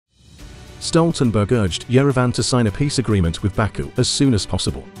Stoltenberg urged Yerevan to sign a peace agreement with Baku as soon as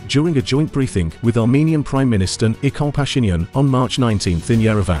possible. During a joint briefing with Armenian Prime Minister Nikol Pashinyan on March 19 in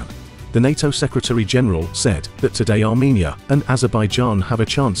Yerevan, the NATO Secretary-General said that today Armenia and Azerbaijan have a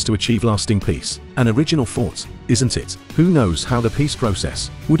chance to achieve lasting peace. An original thought, isn't it? Who knows how the peace process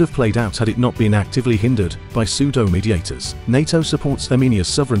would have played out had it not been actively hindered by pseudo-mediators. NATO supports Armenia's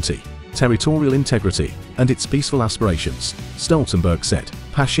sovereignty, territorial integrity, and its peaceful aspirations, Stoltenberg said.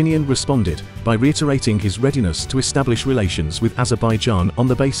 Pashinyan responded by reiterating his readiness to establish relations with Azerbaijan on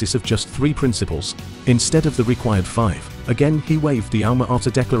the basis of just 3 principles, instead of the required 5. Again he waved the Alma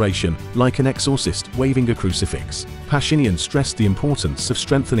Ata Declaration, like an exorcist waving a crucifix. Pashinyan stressed the importance of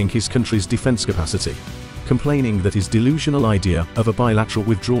strengthening his country's defense capacity, complaining that his delusional idea of a bilateral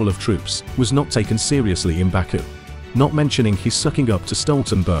withdrawal of troops was not taken seriously in Baku, not mentioning his sucking up to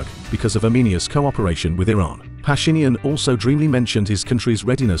Stoltenberg because of Armenia's cooperation with Iran. Pashinyan also dreamily mentioned his country's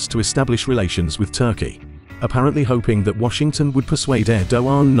readiness to establish relations with Turkey, apparently hoping that Washington would persuade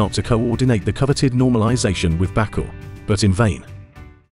Erdogan not to coordinate the coveted normalization with Baku, but in vain.